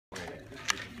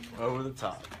Over the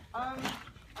top. I'm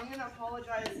gonna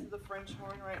apologize to the French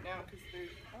horn right now because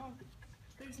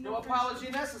there's no apology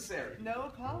necessary. No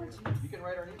apology. You can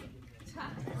write our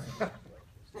name.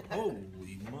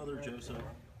 Holy mother, Joseph.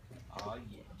 Oh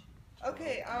yeah.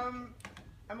 Okay. I'm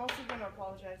also gonna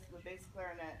apologize to the bass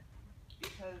clarinet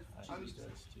because I'm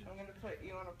gonna put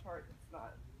you on a part that's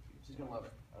not. She's gonna love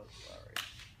it. Oh, sorry.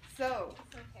 So.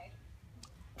 It's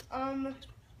okay.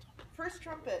 First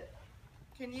trumpet.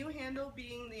 Can you handle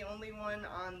being the only one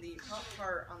on the top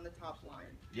part on the top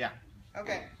line? Yeah.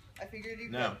 Okay. I figured you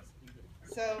could. No.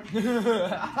 So you can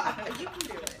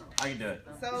do it. I can do it.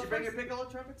 So did you bring your piccolo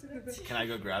trumpet today? Can I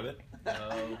go grab it?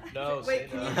 No.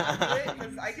 Wait, can you do it?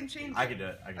 Because I can change it. I can do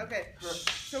it. Okay.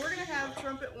 So we're gonna have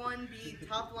trumpet 1 be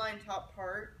top line, top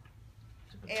part,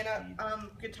 and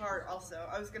guitar also.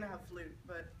 I was gonna have flute,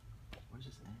 but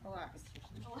relax.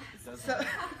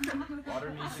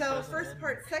 So first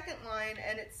part, second line,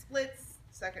 and it splits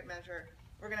second measure.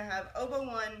 We're gonna have oboe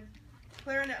 1,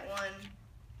 clarinet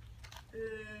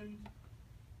 1,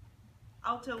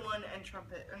 alto 1, and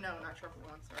trumpet. Or no, not trumpet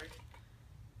 1. Sorry.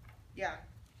 Yeah.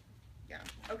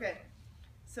 Okay.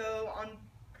 So on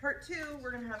part 2,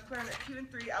 we're gonna have clarinet 2 and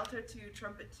 3, alto 2,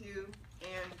 trumpet 2,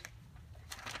 and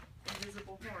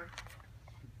invisible horn.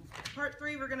 Part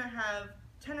 3, we're gonna have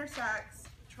tenor sax,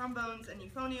 trombones, and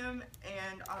euphonium,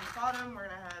 and on the bottom we're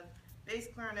gonna have bass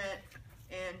clarinet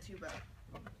and tuba.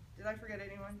 Did I forget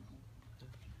anyone?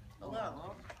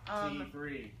 Hello.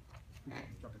 P3. Do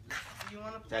you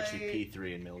want to It's play? actually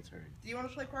P3 in military. Do you want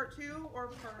to play part 2 or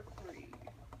part 3?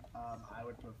 I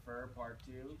would prefer part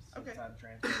 2 since Okay. I'm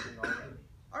translating already.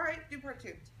 All right, do part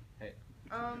 2. Hey.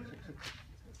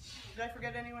 Did I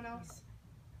forget anyone else?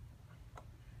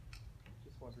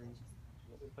 Just wondering,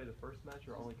 will we play the first match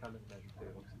or only kind of measure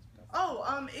 2? Oh,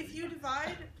 if you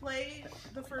divide, play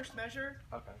the first measure.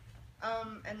 Okay.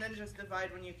 And then just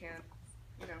divide when you can.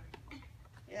 You know.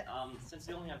 Yeah. Since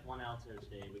we only have one alto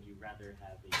today, would you rather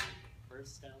have a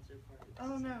first alto part?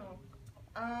 Oh no.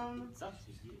 It's up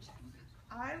to you.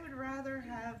 I would rather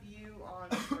have you on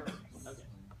first. Okay.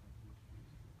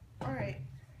 All right.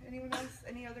 Anyone else?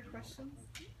 Any other questions?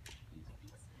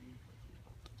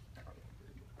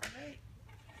 All right.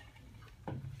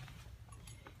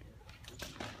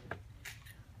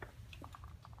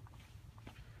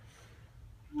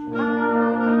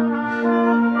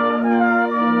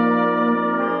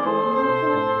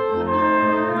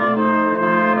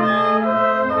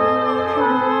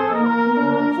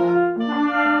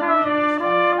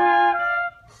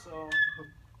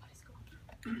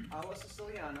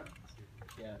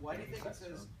 Why do you think it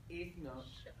says 8th note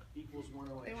equals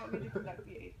 108? They want me to conduct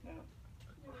the 8th note.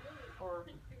 Or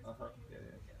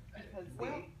because the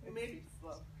 8th is maybe.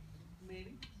 slow.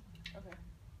 Maybe. Okay.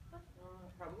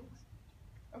 Probably.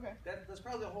 Okay. That's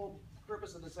probably the whole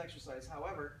purpose of this exercise.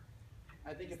 However,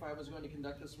 I think if I was going to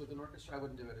conduct this with an orchestra, I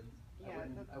wouldn't do it in.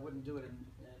 I wouldn't do it in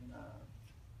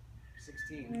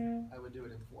 16. I would do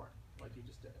it in 4, like you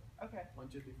just did it. Okay. 1,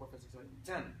 2, 3, 4, 5, 6, 7, 8,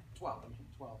 10, 12. I mean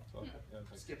 12.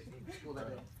 Skip school that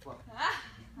day. 12.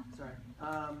 Sorry.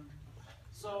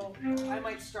 So I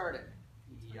might start it.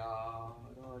 Ya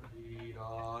da dee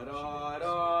da da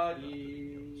da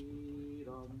dee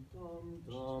dum dum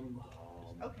dum.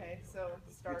 Okay, so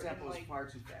start Your in tempo is like far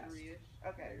too fast. 3-ish. Yeah,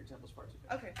 Okay. your tempo's far too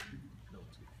fast. Okay.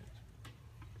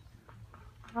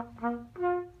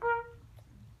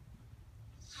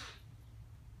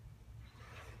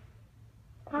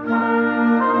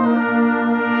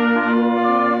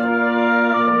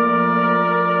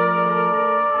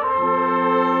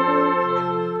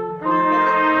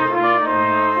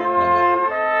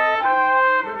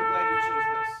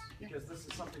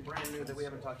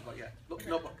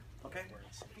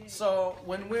 So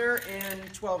when we're in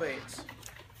 12/8,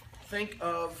 think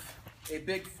of a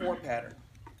big 4 pattern.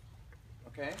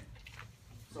 Okay?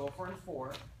 So if we're in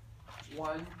 4,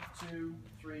 1, 2,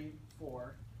 3,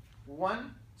 4.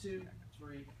 1, 2,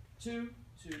 3, 2,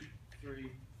 2,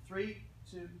 3, 3,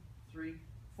 2, 3,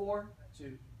 4,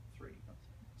 2, 3.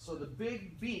 So the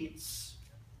big beats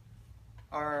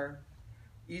are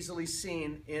easily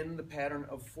seen in the pattern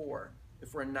of 4.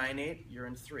 If we're in 9/8, you're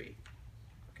in 3.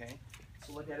 Okay?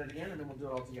 So look at it again, and then we'll do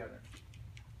it all together.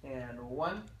 And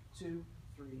 1, 2,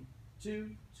 3,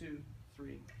 2, 2,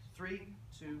 3, 3,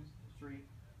 2, 3,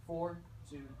 4,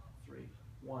 2, 3,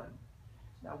 1.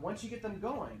 Now, once you get them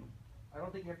going, I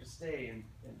don't think you have to stay in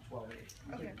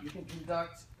 12/8. You can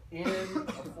conduct in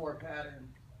a 4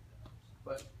 pattern,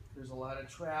 but there's a lot of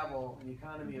travel and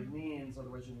economy of means.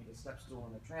 Otherwise, you need a step stool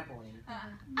and a trampoline.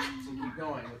 So keep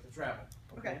going with the travel.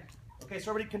 Okay. Okay.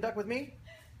 So everybody conduct with me.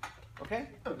 Okay.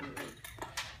 All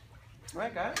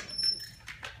right, guys.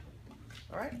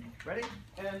 All right. right, ready?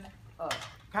 And up.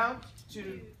 Count,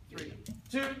 2, 3.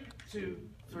 2, 2,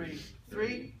 3.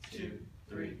 3, 2,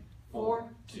 3. 4,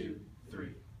 2, 3.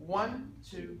 1,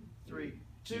 2, 3.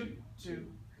 2, 2,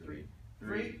 3.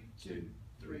 3, 2,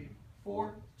 3.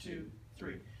 4, 2,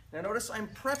 3. Now notice I'm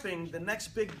prepping the next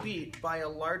big beat by a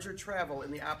larger travel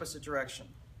in the opposite direction.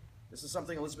 This is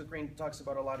something Elizabeth Green talks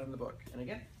about a lot in the book. And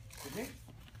again, with me.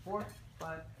 4,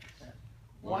 5, 10.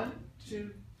 1,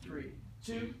 2, 3.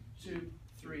 2, 2,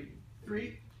 3.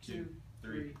 3, 2,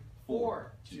 3.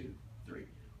 4, 2, 3.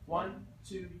 1,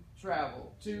 2,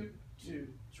 travel. 2, 2,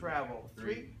 travel.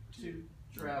 3, 2,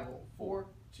 travel. 4,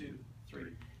 2, 3.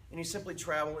 And you simply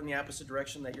travel in the opposite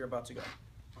direction that you're about to go.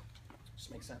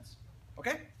 Just makes sense.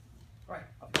 Okay? All right.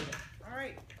 Off you go. All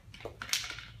right.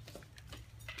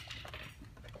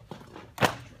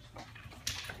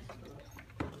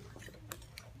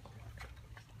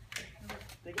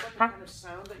 Think about the kind of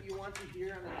sound that you want to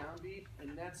hear on the downbeat,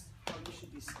 and that's how you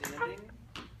should be standing.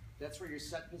 That's where your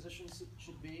set position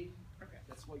should be. Okay.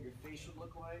 That's what your face should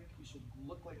look like. You should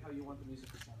look like how you want the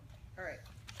music to sound. All right.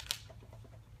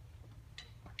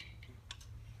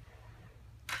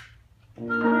 Sorry,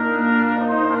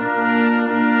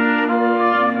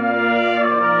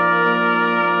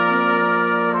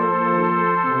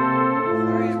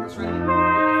 it's ready.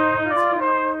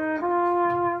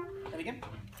 And again,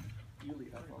 you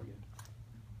lead. I'll follow you.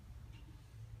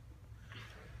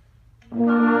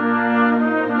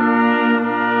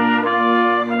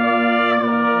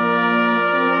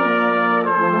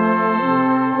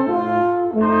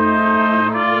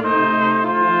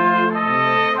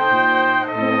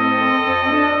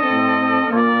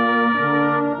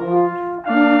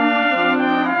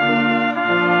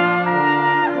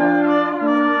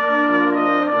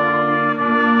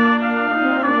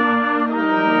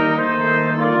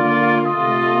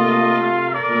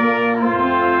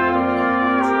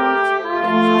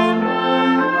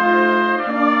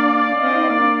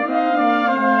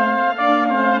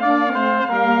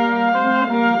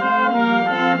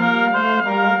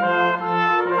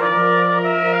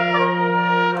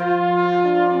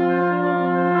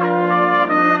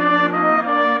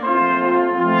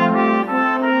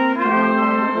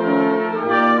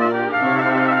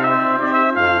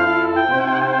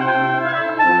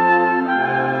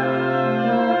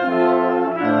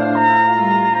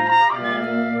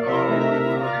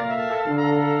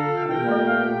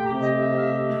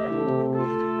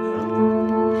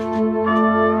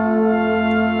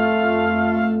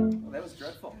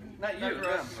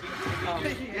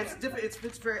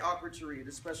 It's very awkward to read,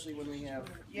 especially when we have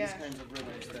these kinds of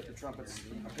rhythms that the trumpets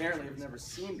apparently have never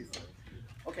seen before.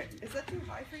 Okay. Is that too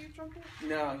high for you, trumpet?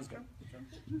 No, he's good.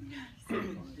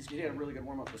 He had a really good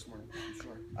warm-up this morning, I'm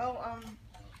sure. Oh,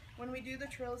 when we do the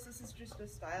trills, this is just a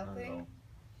style thing.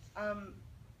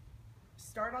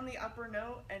 Start on the upper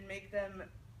note and make them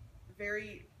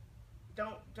very,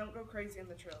 don't go crazy on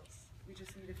the trills. We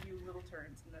just need a few little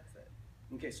turns and that's it.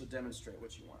 Okay, so demonstrate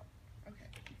what you want. Okay.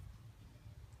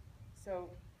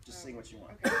 So. Just sing what you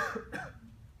want. Okay.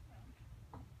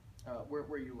 Where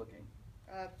are you looking?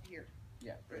 Here.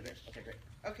 Yeah, right there. Okay, great.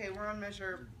 Okay, we're on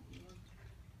measure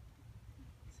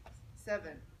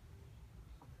 7.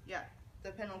 Yeah,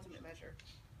 the penultimate measure.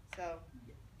 So.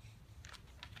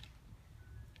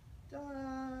 Da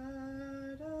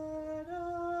da da da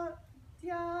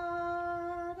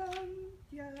dum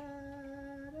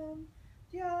dum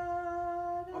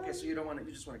dum. Okay, so you don't want it.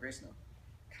 You just want a grace note.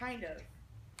 Kind of.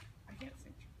 I can't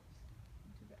sing.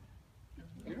 Too bad.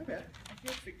 You're not bad. I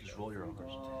can't sing. Just roll your own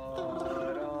version.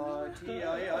 Is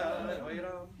that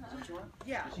what you want?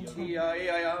 Yeah.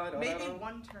 Maybe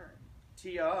one turn.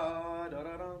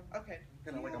 Okay.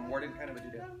 Kind of like a Morden kind of a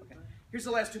do-do. Okay. Here's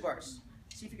the last 2 bars.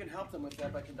 See if you can help them with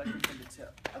that by conducting from the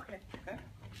tip. Okay. Okay?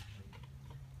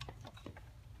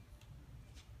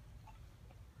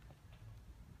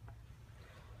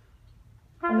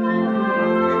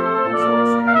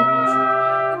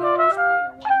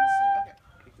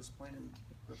 Take this plan and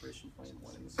preparation plan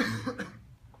one in the same.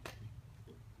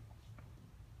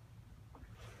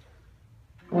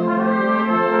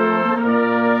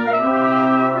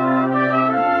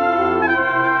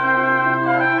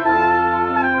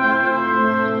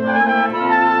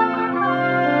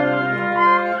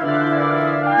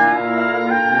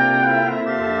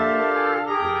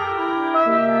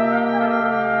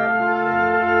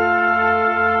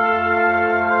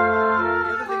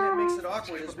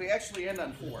 Actually end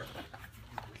on 4.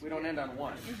 We don't end on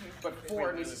 1. But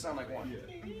 4 needs to sound like 1.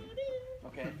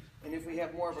 Okay? And if we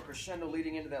have more of a crescendo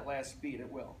leading into that last beat, it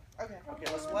will. Okay.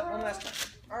 Okay, let's one last time.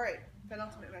 All right.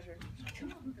 Penultimate measure.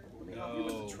 They help you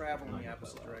with No. the travel in the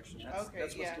opposite direction. That's, Okay,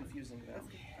 that's what's yeah. confusing them.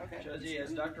 Okay. Josie,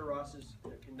 as Dr. Ross is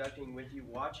conducting with you,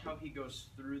 watch how he goes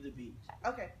through the beat.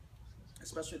 Okay.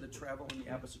 Especially the travel in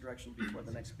the opposite direction before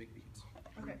the next big beat.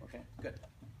 Okay. Okay, good.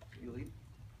 You lead,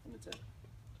 and that's it.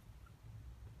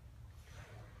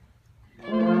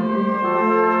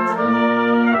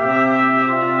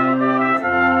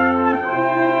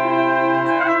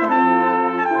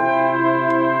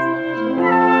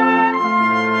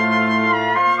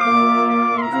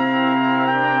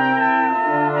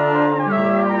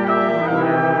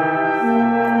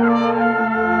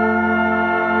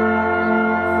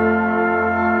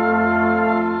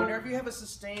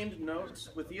 Sustained note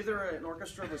with either an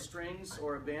orchestra with strings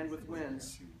or a band with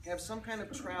winds, have some kind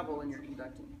of travel in your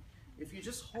conducting. If you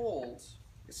just hold,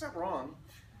 it's not wrong,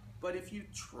 but if you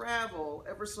travel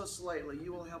ever so slightly,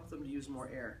 you will help them to use more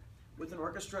air. With an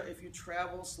orchestra, if you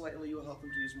travel slightly, you will help them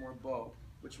to use more bow,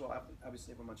 which will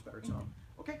obviously have a much better tone.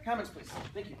 Okay, comments please.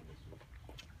 Thank you.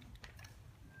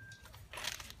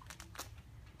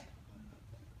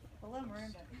 Hello,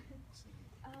 Miranda.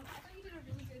 I thought you did a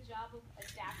really good job of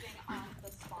adapting on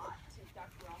the spot to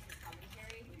Dr. Ross's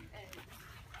commentary, and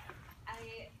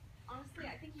honestly,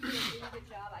 I think you did a really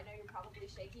good job. I know you're probably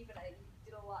shaky, but I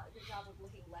did a good job of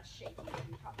looking less shaky than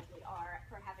you probably are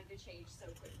for having to change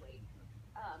so quickly.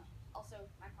 Also,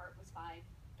 my part was fine.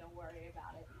 Don't worry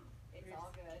about it. It's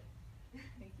all good.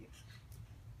 Thank you.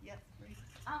 Yes, great.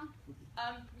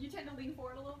 You tend to lean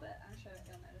forward a little bit. I'm sure that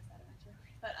you'll notice that eventually.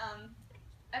 But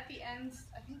at the end,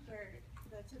 I think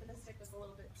the tip of the stick was a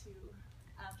little bit too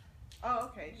up. Oh,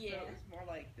 okay. Yeah. So it's more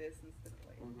like this instead of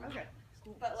like. Okay.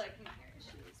 Cool. But like minor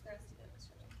issues. The rest of it was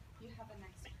really. You have a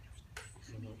nice.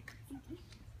 Hello.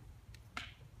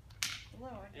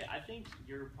 Yeah, I think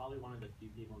you're probably one of the few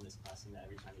people in this class that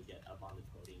every time you get up on the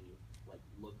podium, you like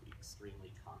look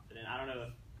extremely confident. I don't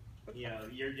know if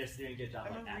you're just doing a good job.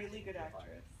 I'm like, a really good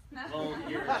acting actress. Well,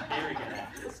 you're a very good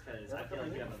actress because I feel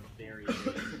like you have a very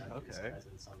conductor's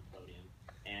presence on the podium,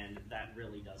 and that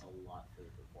really does a lot for the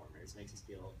performers. Makes us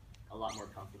feel a lot more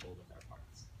comfortable with our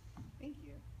parts. Thank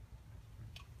you.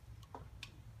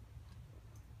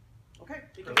 Okay,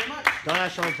 thank you very much. Don't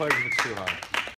ask young players if it's too hard.